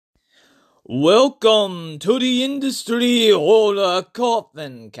Welcome to the Industry Horror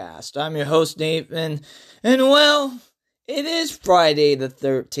Coffin Cast. I'm your host, Nathan, and well, it is Friday the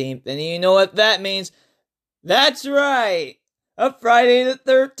 13th, and you know what that means? That's right, a Friday the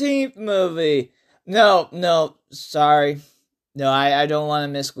 13th movie. No, sorry. No, I don't want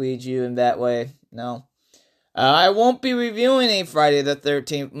to mislead you in that way, no. I won't be reviewing a Friday the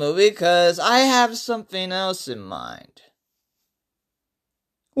 13th movie, because I have something else in mind.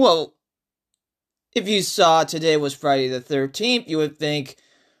 Well, if you saw today was Friday the 13th, you would think,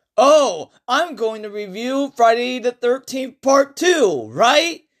 oh, I'm going to review Friday the 13th Part 2,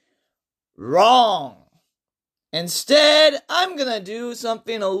 right? Wrong. Instead, I'm going to do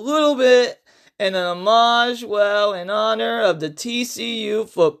something a little bit in an homage, in honor of the TCU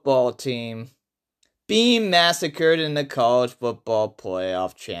football team being massacred in the college football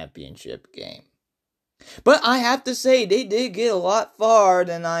playoff championship game. But I have to say, they did get a lot farther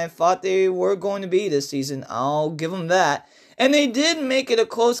than I thought they were going to be this season. I'll give them that. And they did make it a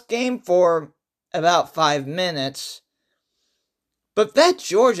close game for about 5 minutes. But that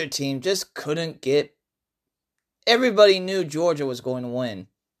Georgia team just couldn't get... Everybody knew Georgia was going to win.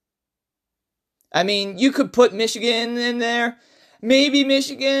 I mean, you could put Michigan in there. Maybe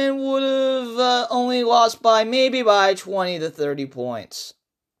Michigan would have only lost by 20 to 30 points.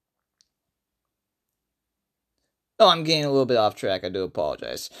 Oh, I'm getting a little bit off track. I do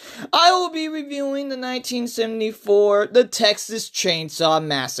apologize. I will be reviewing the 1974 The Texas Chainsaw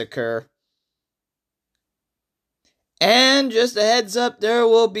Massacre. And just a heads up, there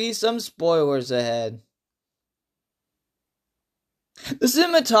will be some spoilers ahead. The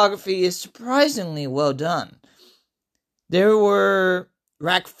cinematography is surprisingly well done. There were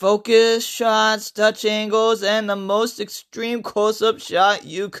rack focus shots, Dutch angles, and the most extreme close-up shot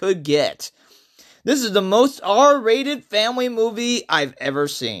you could get. This is the most R-rated family movie I've ever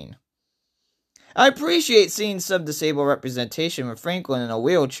seen. I appreciate seeing some disabled representation of Franklin in a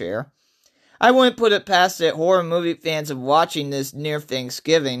wheelchair. I wouldn't put it past the horror movie fans of watching this near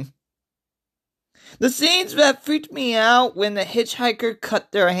Thanksgiving. The scenes that freaked me out when the hitchhiker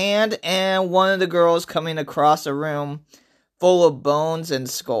cut their hand and one of the girls coming across a room full of bones and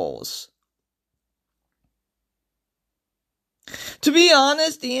skulls. To be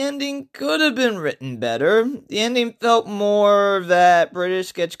honest, the ending could have been written better. The ending felt more that British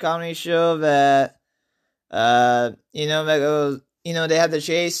sketch comedy show that, that goes, they have the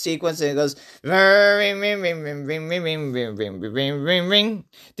chase sequence and it goes, ring, ring, ring, ring, ring, ring, ring, ring, ring, ring, ring, ring,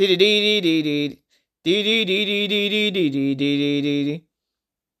 dee dee dee dee dee dee dee dee dee dee dee dee dee dee.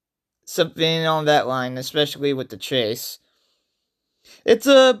 Something on that line, especially with the chase. It's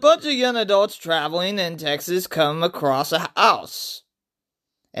a bunch of young adults traveling in Texas come across a house.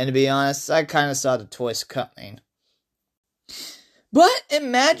 And to be honest, I kind of saw the twist coming. But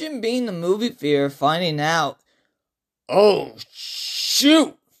imagine being the movie theater finding out, oh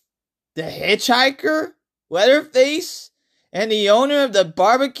shoot, the hitchhiker, Leatherface, and the owner of the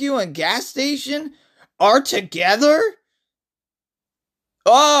barbecue and gas station are together?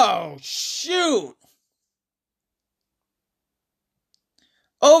 Oh shoot!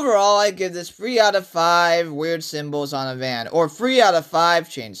 Overall, I give this 3 out of 5 weird symbols on a van, or 3 out of 5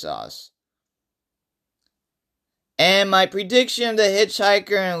 chainsaws. And my prediction of the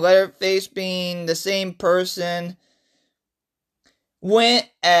hitchhiker and Leatherface being the same person went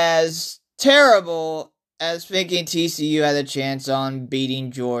as terrible as thinking TCU had a chance on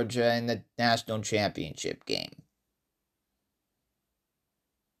beating Georgia in the national championship game.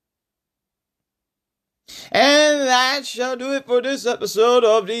 And that shall do it for this episode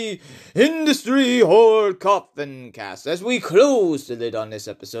of the Industry Horror Coffin Cast. As we close the lid on this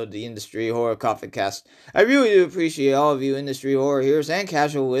episode of the Industry Horror Coffin Cast, I really do appreciate all of you industry horror hearers and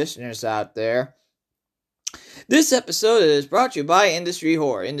casual listeners out there. This episode is brought to you by Industry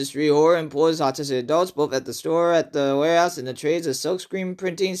Horror. Industry Horror employs autistic adults both at the store, at the warehouse, and the trades of silkscreen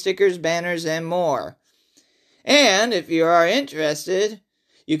printing, stickers, banners, and more. And if you are interested,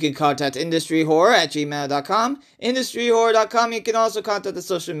 you can contact industryhorror@gmail.com. Industryhorror.com. You can also contact the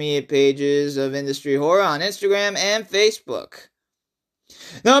social media pages of Industry Horror on Instagram and Facebook.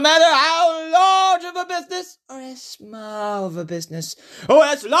 No matter how large of a business or as small of a business, or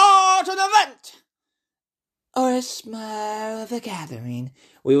as large an event or as small of a gathering,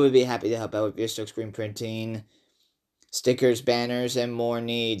 we would be happy to help out with your silkscreen printing, stickers, banners, and more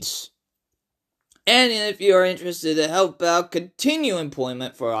needs. And if you are interested to help out continue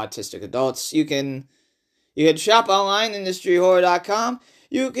employment for autistic adults, you can shop online, industryhorror.com.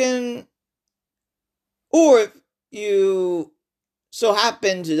 Or if you so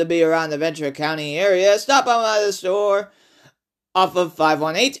happen to be around the Ventura County area, stop by the store off of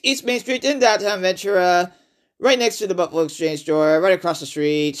 518 East Main Street in downtown Ventura, right next to the Buffalo Exchange store, right across the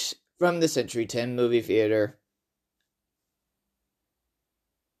street from the Century 10 movie theater.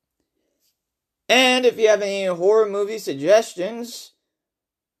 And if you have any horror movie suggestions,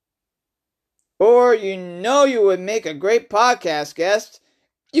 or you would make a great podcast guest,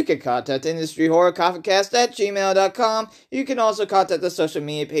 you can contact Industry Horror Coffee Cast at gmail.com. You can also contact the social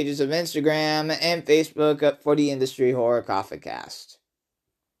media pages of Instagram and Facebook for the Industry Horror Coffee Cast.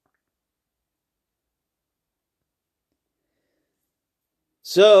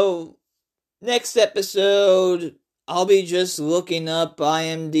 So, next episode, I'll be just looking up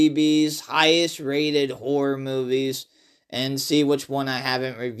IMDb's highest rated horror movies and see which one I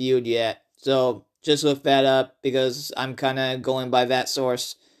haven't reviewed yet. So, just look that up because I'm kind of going by that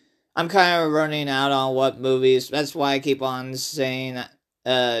source. I'm kind of running out on what movies. That's why I keep on saying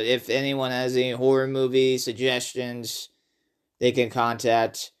if anyone has any horror movie suggestions, they can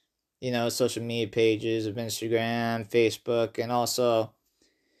contact, social media pages of Instagram, Facebook, and also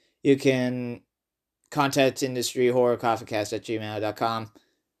you can contact Industry Horror Coffee Cast at gmail.com.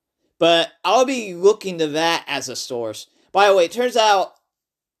 But I'll be looking to that as a source. By the way, it turns out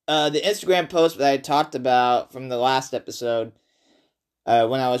the Instagram post that I talked about from the last episode,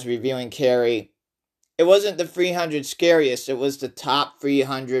 when I was reviewing Carrie, it wasn't the 300 scariest, it was the top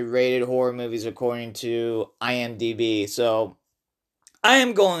 300 rated horror movies according to IMDb. So I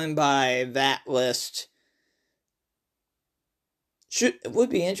am going by that list. It would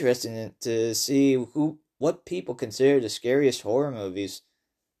be interesting to see what people consider the scariest horror movies.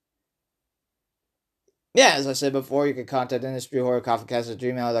 Yeah, as I said before, you can contact Industry Horror Coffee Cast at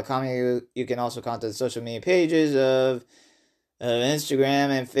gmail.com. You can also contact the social media pages of Instagram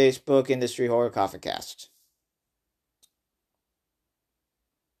and Facebook, Industry Horror Coffee Cast.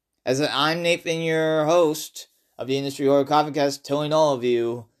 I'm Nathan, your host of the Industry Horror Coffee Cast, telling all of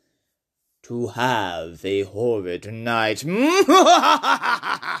you to have a horrid night.